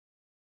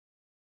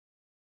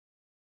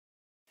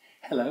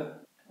Hello,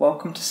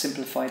 welcome to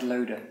Simplified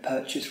Loader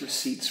Purchase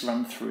Receipts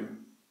Run Through.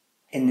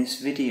 In this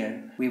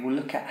video, we will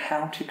look at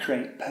how to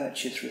create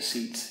purchase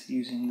receipts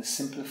using the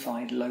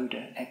Simplified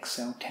Loader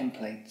Excel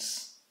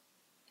templates.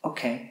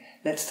 Okay,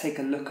 let's take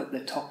a look at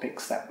the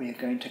topics that we are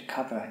going to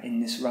cover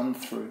in this run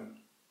through.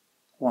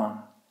 1.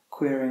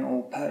 Querying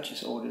all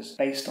purchase orders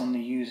based on the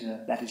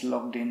user that is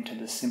logged into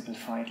the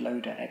Simplified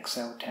Loader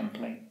Excel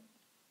template.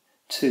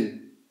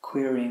 2.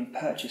 Querying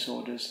purchase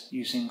orders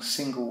using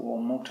single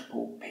or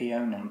multiple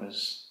PO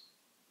numbers.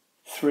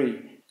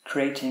 3.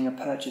 Creating a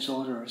purchase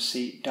order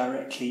receipt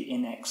directly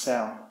in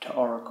Excel to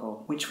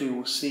Oracle, which we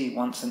will see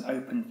once an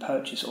open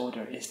purchase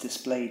order is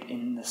displayed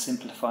in the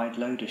Simplified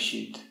Loader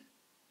sheet.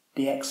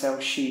 The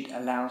Excel sheet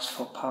allows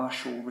for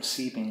partial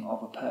receiving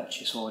of a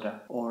purchase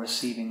order or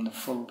receiving the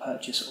full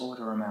purchase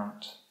order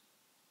amount.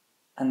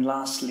 And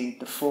lastly,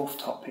 the fourth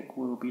topic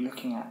we will be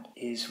looking at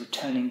is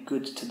returning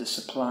goods to the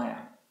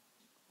supplier.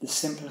 The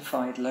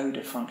Simplified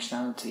Loader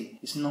functionality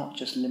is not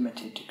just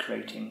limited to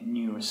creating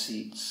new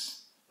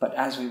receipts, but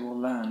as we will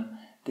learn,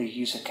 the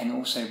user can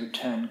also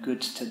return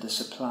goods to the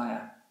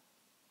supplier.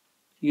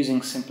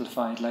 Using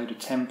Simplified Loader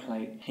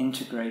template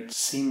integrates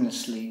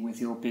seamlessly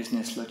with your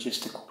business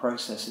logistical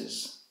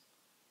processes.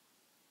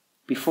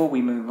 Before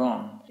we move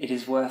on, it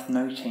is worth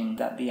noting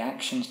that the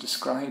actions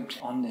described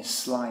on this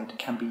slide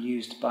can be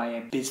used by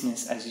a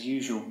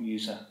business-as-usual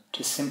user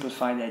to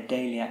simplify their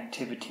daily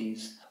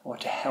activities or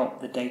to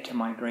help the data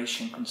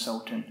migration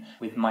consultant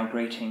with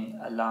migrating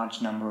a large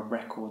number of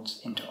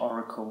records into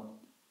Oracle.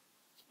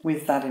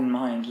 With that in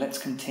mind, let's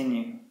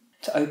continue.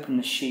 To open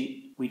the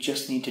sheet, we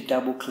just need to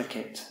double-click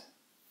it.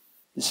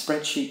 The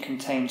spreadsheet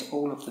contains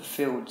all of the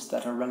fields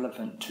that are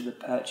relevant to the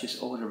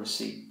purchase order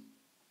receipt.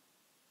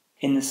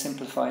 In the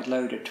Simplified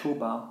Loader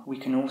toolbar, we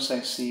can also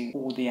see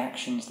all the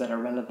actions that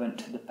are relevant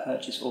to the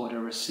purchase order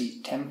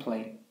receipt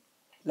template.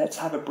 Let's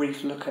have a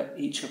brief look at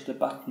each of the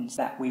buttons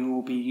that we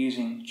will be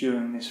using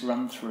during this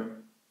run-through.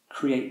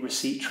 Create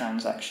receipt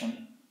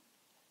transaction.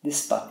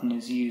 This button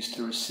is used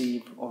to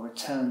receive or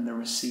return the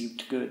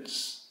received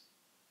goods.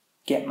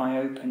 Get my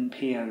open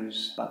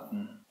POs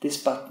button.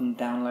 This button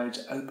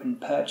downloads open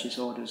purchase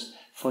orders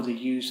for the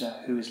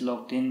user who is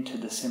logged into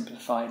the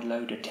Simplified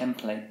Loader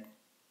template.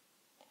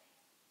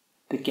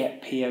 The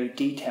Get PO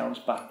Details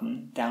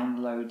button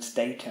downloads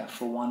data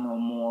for one or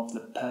more of the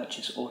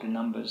purchase order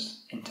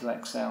numbers into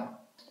Excel.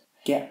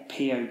 Get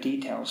PO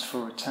Details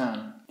for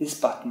return. This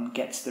button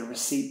gets the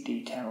receipt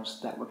details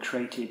that were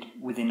created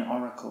within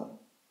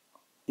Oracle.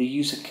 The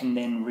user can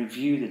then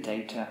review the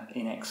data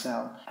in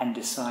Excel and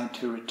decide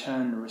to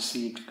return the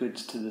received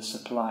goods to the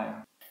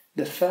supplier.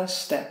 The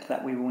first step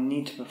that we will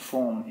need to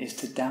perform is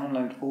to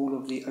download all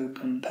of the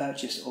open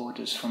purchase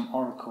orders from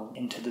Oracle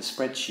into the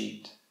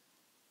spreadsheet.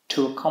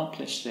 To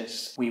accomplish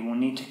this, we will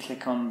need to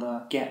click on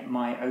the Get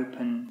My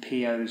Open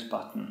POs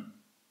button.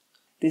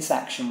 This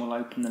action will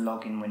open the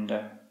login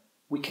window.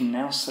 We can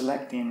now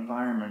select the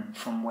environment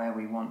from where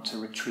we want to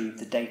retrieve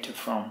the data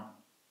from.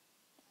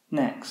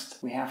 Next,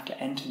 we have to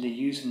enter the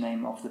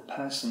username of the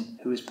person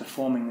who is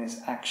performing this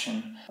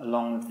action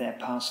along with their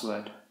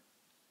password.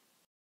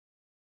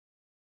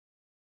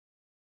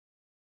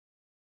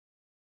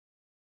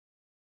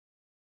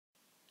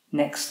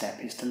 Next step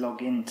is to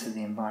log in to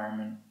the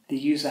environment. The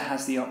user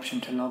has the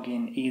option to log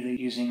in either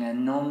using a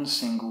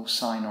non-single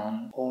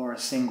sign-on or a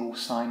single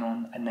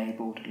sign-on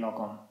enabled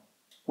logon.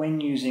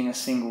 When using a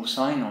single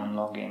sign-on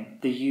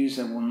login, the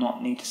user will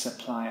not need to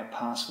supply a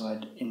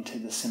password into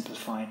the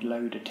Simplified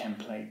Loader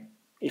template.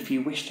 If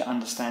you wish to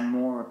understand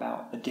more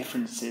about the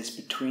differences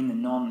between the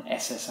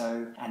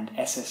non-SSO and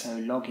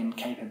SSO login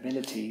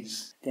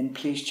capabilities, then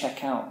please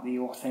check out the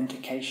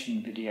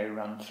authentication video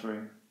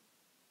run-through.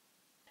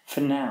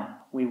 For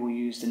now, we will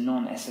use the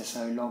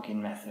non-SSO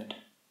login method.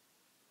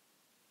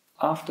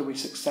 After we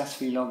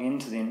successfully log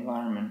into the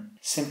environment,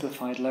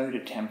 Simplified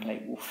Loader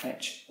template will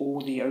fetch all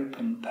the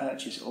open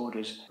purchase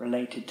orders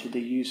related to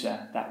the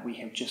user that we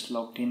have just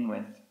logged in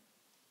with.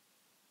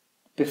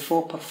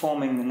 Before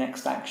performing the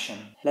next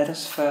action, let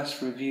us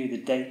first review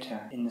the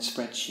data in the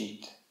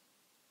spreadsheet.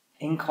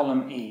 In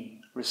column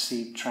E,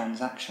 Received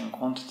Transaction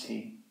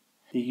Quantity,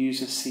 the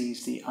user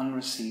sees the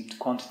unreceived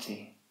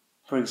quantity.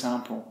 For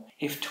example,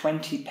 if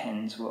 20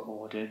 pens were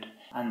ordered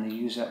and the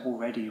user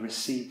already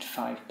received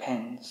 5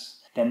 pens,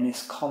 then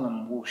this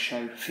column will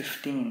show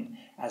 15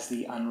 as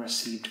the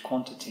unreceived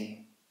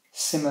quantity.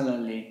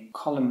 Similarly,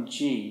 column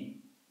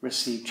G,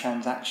 Received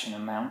Transaction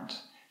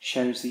Amount,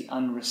 shows the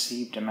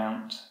unreceived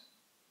amount.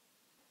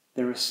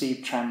 The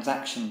Received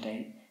Transaction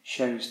Date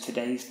shows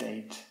today's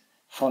date,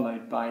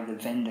 followed by the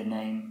vendor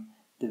name,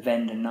 the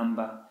vendor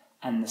number,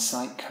 and the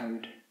site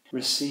code.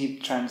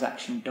 Received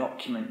Transaction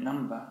Document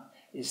Number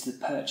is the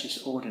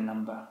purchase order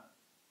number.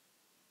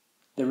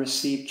 The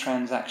Received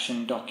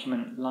Transaction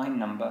Document Line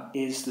Number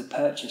is the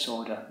purchase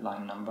order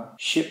line number,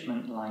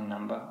 shipment line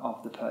number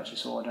of the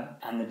purchase order,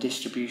 and the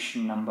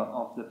distribution number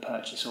of the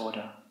purchase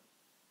order.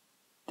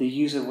 The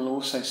user will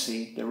also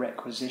see the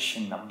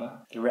requisition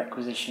number, the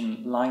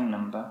requisition line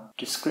number,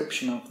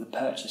 description of the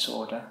purchase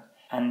order,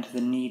 and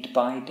the need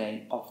by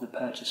date of the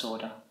purchase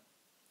order.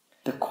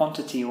 The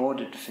quantity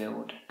ordered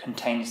field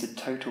contains the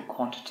total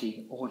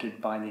quantity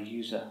ordered by the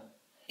user.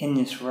 In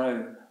this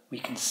row, we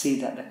can see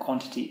that the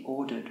quantity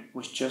ordered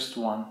was just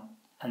 1,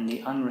 and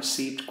the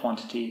unreceived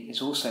quantity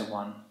is also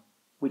 1,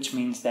 which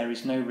means there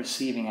is no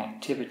receiving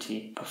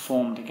activity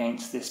performed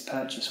against this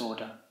purchase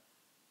order.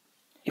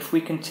 If we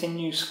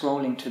continue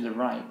scrolling to the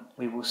right,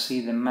 we will see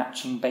the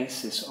matching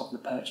basis of the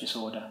purchase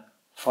order,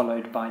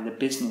 followed by the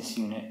business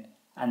unit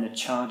and the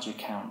charge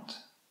account.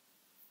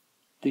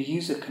 The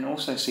user can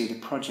also see the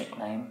project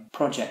name,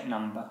 project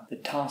number, the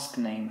task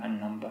name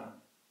and number.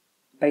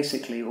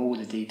 Basically, all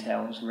the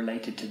details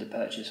related to the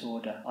purchase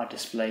order are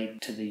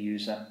displayed to the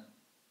user.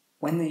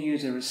 When the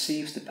user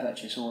receives the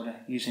purchase order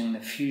using the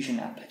Fusion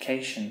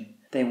application,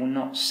 they will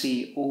not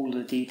see all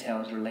the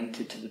details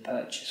related to the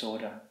purchase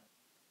order.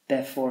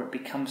 Therefore, it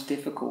becomes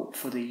difficult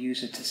for the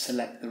user to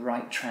select the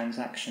right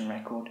transaction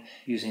record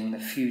using the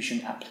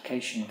Fusion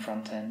application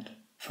front end.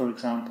 For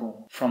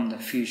example, from the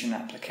Fusion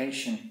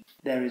application,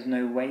 there is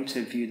no way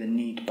to view the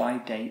Need By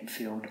Date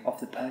field of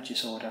the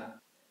purchase order.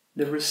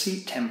 The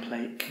receipt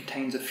template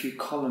contains a few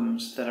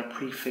columns that are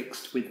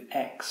prefixed with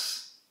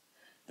X.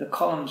 The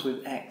columns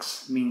with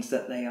X means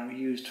that they are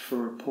used for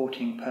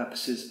reporting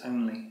purposes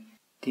only.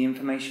 The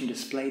information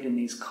displayed in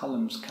these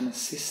columns can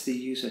assist the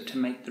user to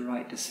make the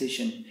right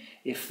decision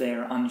if they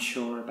are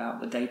unsure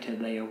about the data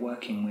they are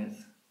working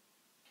with.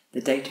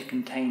 The data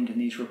contained in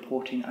these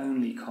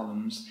reporting-only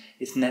columns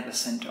is never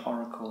sent to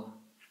Oracle.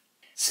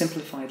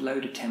 Simplified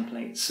Loader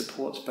template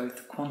supports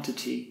both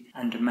quantity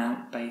and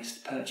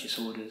amount-based purchase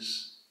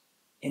orders.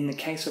 In the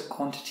case of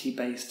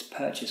quantity-based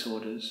purchase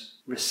orders,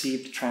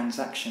 received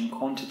transaction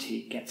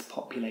quantity gets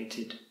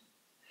populated,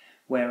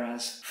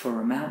 whereas for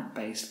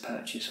amount-based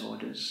purchase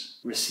orders,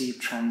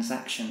 received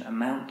transaction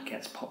amount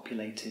gets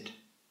populated.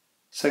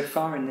 So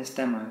far in this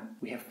demo,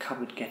 we have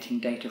covered getting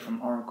data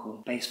from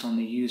Oracle based on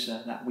the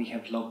user that we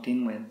have logged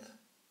in with.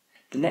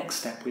 The next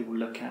step we will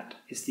look at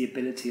is the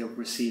ability of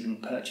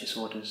receiving purchase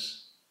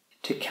orders.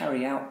 To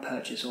carry out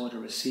purchase order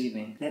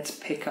receiving, let's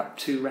pick up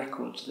 2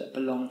 records that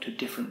belong to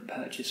different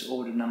purchase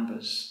order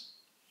numbers.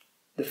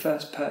 The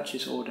first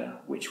purchase order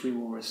which we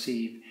will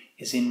receive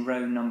is in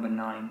row number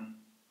 9.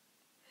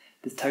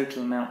 The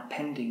total amount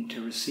pending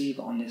to receive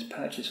on this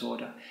purchase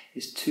order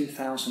is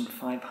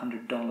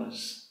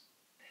 $2,500.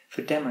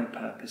 For demo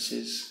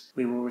purposes,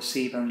 we will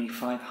receive only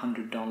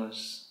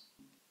 $500.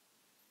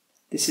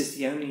 This is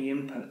the only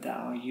input that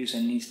our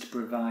user needs to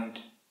provide,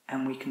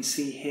 and we can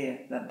see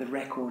here that the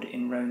record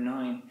in row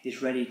 9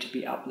 is ready to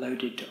be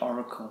uploaded to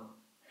Oracle.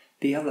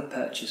 The other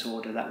purchase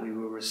order that we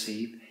will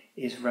receive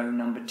is row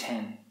number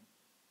 10.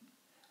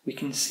 We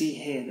can see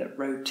here that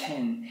row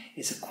 10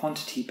 is a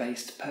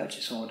quantity-based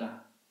purchase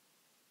order.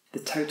 The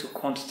total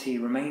quantity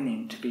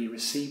remaining to be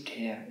received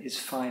here is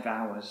 5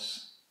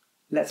 hours.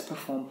 Let's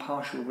perform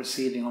partial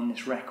receiving on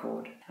this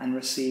record and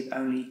receive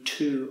only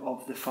 2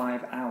 of the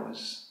 5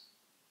 hours.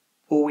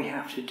 All we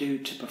have to do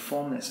to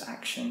perform this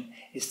action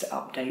is to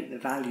update the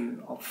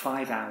value of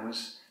 5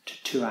 hours to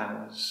 2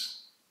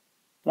 hours.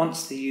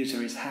 Once the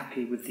user is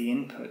happy with the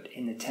input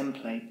in the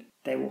template,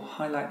 they will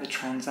highlight the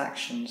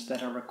transactions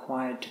that are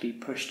required to be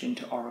pushed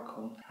into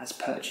Oracle as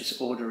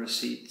purchase order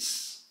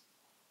receipts.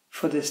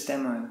 For this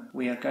demo,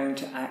 we are going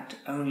to act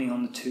only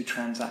on the 2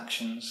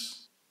 transactions.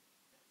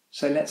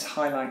 So let's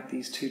highlight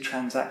these 2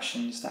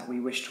 transactions that we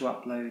wish to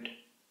upload.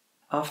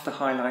 After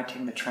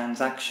highlighting the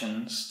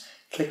transactions,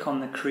 click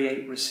on the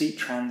Create Receipt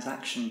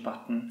Transaction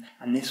button,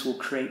 and this will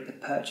create the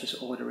purchase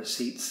order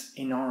receipts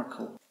in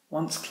Oracle.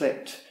 Once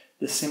clicked,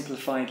 the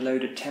Simplified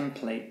Loader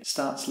template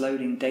starts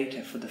loading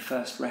data for the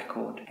first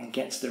record and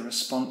gets the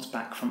response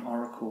back from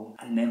Oracle,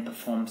 and then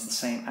performs the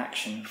same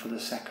action for the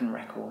second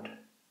record.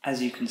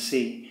 As you can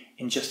see,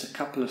 in just a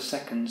couple of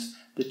seconds,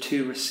 the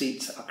 2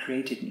 receipts are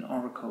created in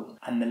Oracle,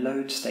 and the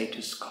load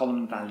status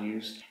column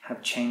values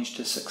have changed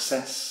to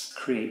Success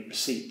Create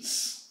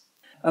Receipts.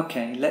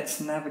 Okay, let's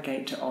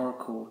navigate to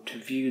Oracle to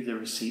view the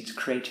receipts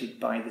created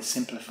by the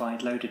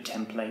Simplified Loader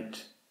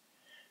template.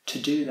 To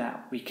do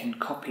that, we can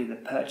copy the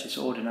purchase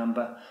order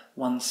number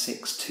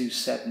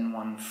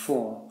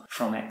 162714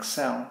 from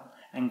Excel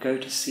and go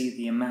to see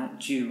the amount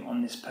due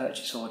on this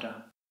purchase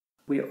order.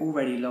 We are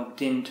already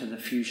logged into the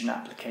Fusion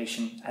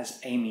application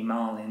as Amy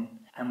Marlin,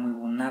 and we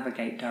will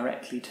navigate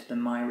directly to the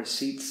My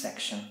Receipts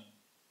section.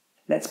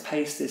 Let's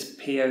paste this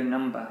PO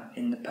number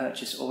in the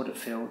purchase order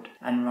field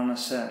and run a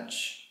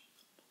search.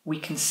 We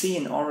can see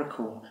in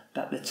Oracle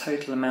that the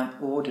total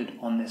amount ordered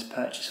on this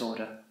purchase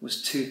order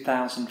was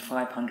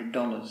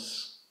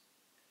 $2,500.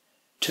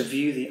 To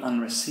view the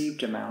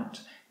unreceived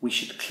amount, we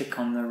should click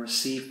on the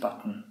Receive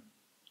button.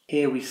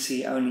 Here we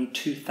see only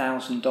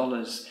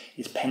 $2,000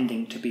 is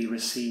pending to be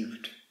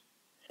received.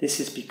 This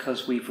is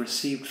because we've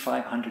received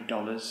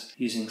 $500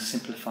 using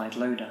Simplified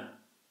Loader.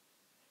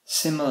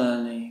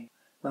 Similarly,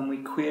 when we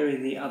query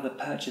the other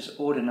purchase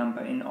order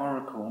number in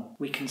Oracle,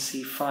 we can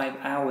see 5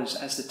 hours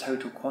as the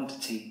total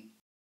quantity.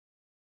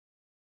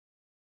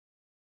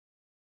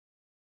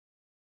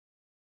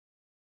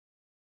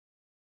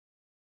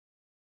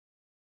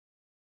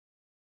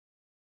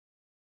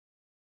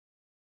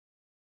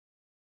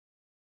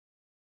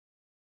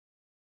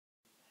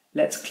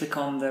 Let's click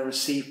on the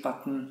Receive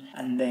button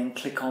and then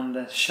click on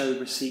the Show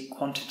Receipt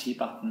Quantity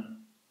button.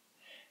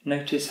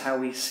 Notice how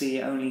we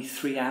see only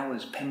 3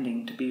 hours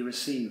pending to be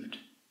received.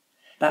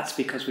 That's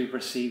because we've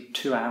received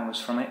 2 hours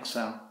from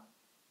Excel.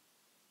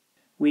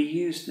 We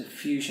use the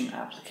Fusion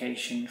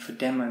application for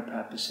demo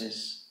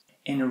purposes.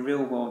 In a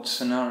real-world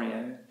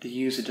scenario, the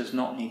user does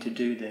not need to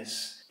do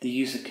this. The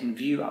user can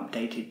view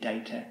updated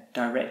data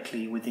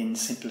directly within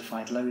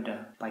Simplified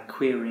Loader by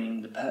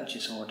querying the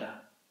purchase order.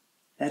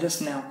 Let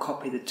us now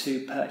copy the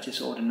 2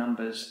 purchase order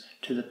numbers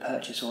to the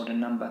purchase order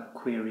number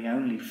query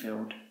only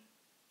field.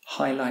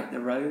 Highlight the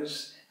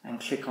rows and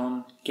click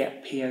on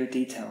Get PO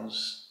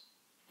Details.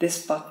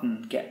 This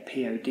button, Get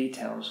PO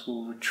Details,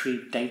 will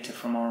retrieve data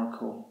from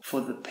Oracle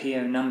for the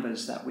PO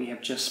numbers that we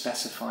have just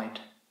specified.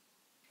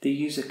 The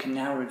user can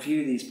now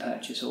review these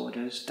purchase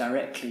orders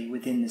directly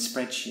within the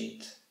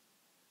spreadsheet.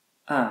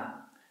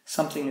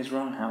 Something is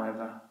wrong,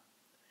 however.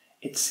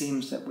 It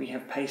seems that we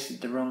have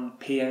pasted the wrong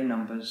PO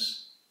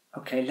numbers.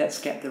 Okay, let's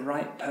get the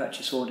right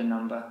purchase order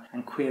number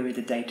and query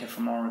the data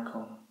from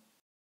Oracle.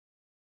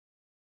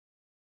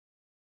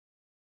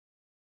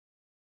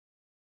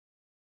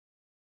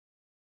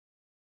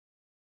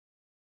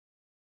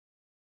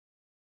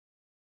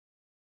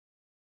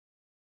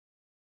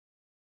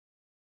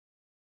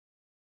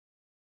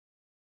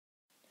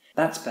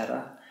 That's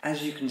better.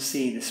 As you can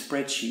see, the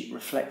spreadsheet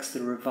reflects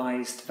the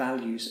revised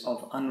values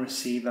of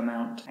unreceived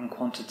amount and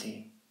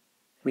quantity.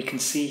 We can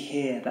see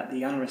here that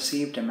the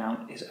unreceived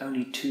amount is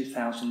only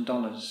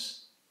 $2,000.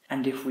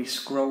 And if we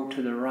scroll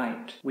to the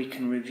right, we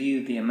can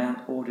review the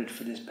amount ordered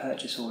for this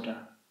purchase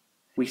order.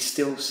 We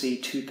still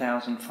see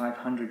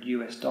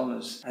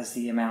 $2,500 as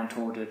the amount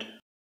ordered.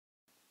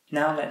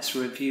 Now let's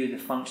review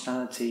the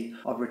functionality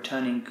of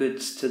returning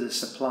goods to the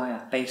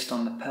supplier based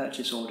on the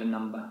purchase order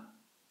number.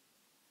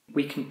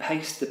 We can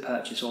paste the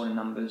purchase order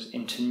numbers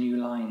into new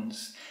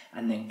lines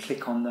and then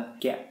click on the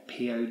Get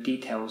PO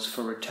Details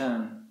for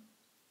return.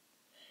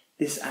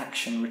 This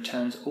action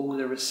returns all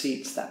the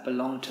receipts that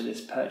belong to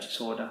this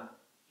purchase order.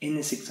 In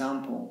this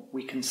example,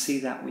 we can see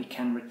that we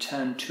can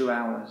return 2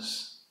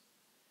 hours.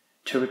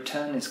 To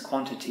return this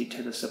quantity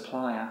to the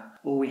supplier,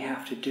 all we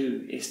have to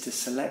do is to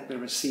select the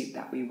receipt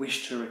that we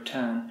wish to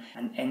return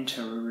and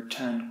enter a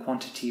return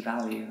quantity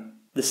value.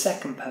 The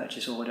second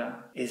purchase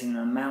order is an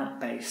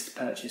amount-based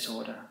purchase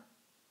order.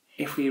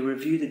 If we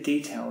review the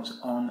details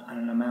on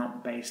an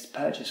amount-based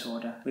purchase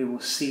order, we will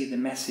see the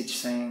message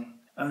saying,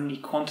 only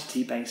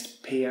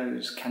quantity-based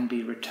POs can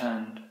be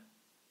returned.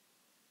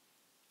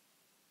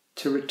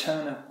 To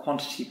return a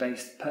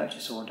quantity-based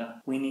purchase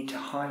order, we need to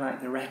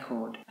highlight the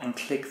record and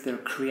click the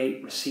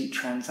Create Receipt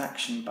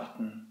Transaction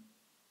button.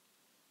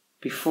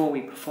 Before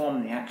we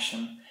perform the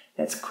action,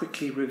 let's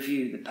quickly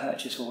review the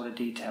purchase order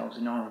details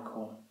in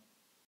Oracle.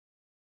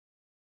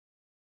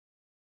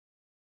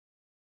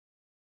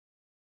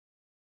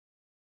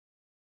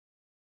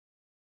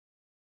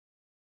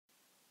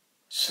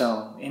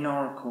 So, in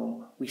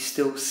Oracle, we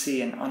still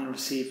see an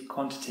unreceived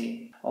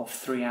quantity of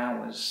 3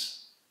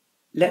 hours.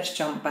 Let's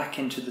jump back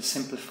into the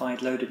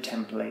Simplified Loader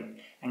template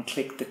and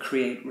click the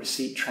Create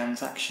Receipt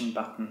Transaction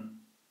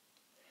button.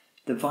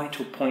 The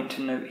vital point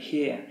to note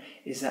here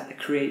is that the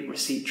Create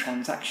Receipt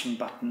Transaction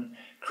button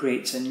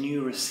creates a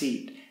new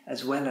receipt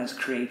as well as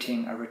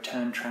creating a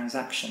return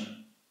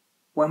transaction.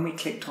 When we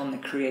clicked on the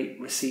Create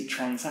Receipt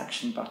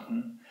Transaction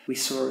button, we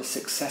saw a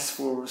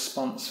successful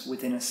response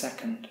within a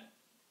second.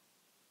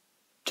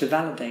 To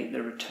validate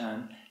the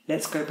return,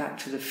 let's go back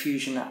to the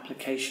Fusion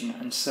application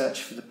and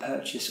search for the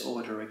purchase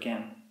order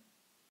again.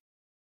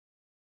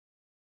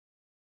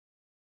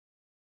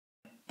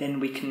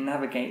 Then we can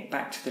navigate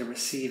back to the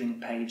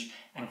receiving page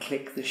and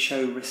click the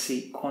Show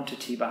Receipt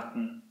Quantity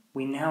button.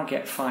 We now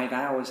get 5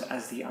 hours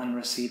as the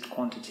unreceived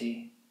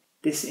quantity.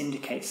 This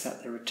indicates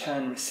that the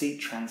return receipt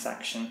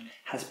transaction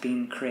has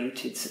been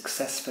created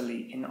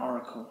successfully in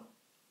Oracle.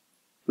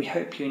 We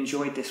hope you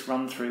enjoyed this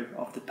run-through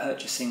of the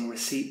purchasing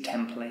receipt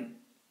template.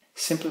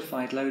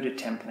 Simplified Loader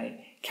template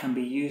can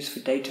be used for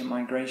data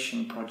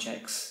migration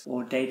projects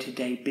or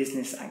day-to-day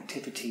business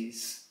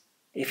activities.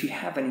 If you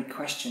have any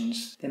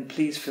questions, then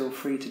please feel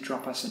free to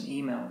drop us an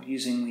email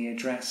using the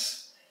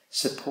address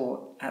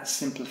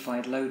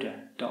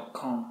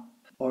support@simplifiedloader.com,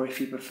 or if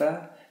you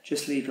prefer,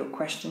 just leave your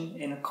question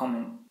in a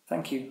comment.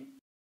 Thank you.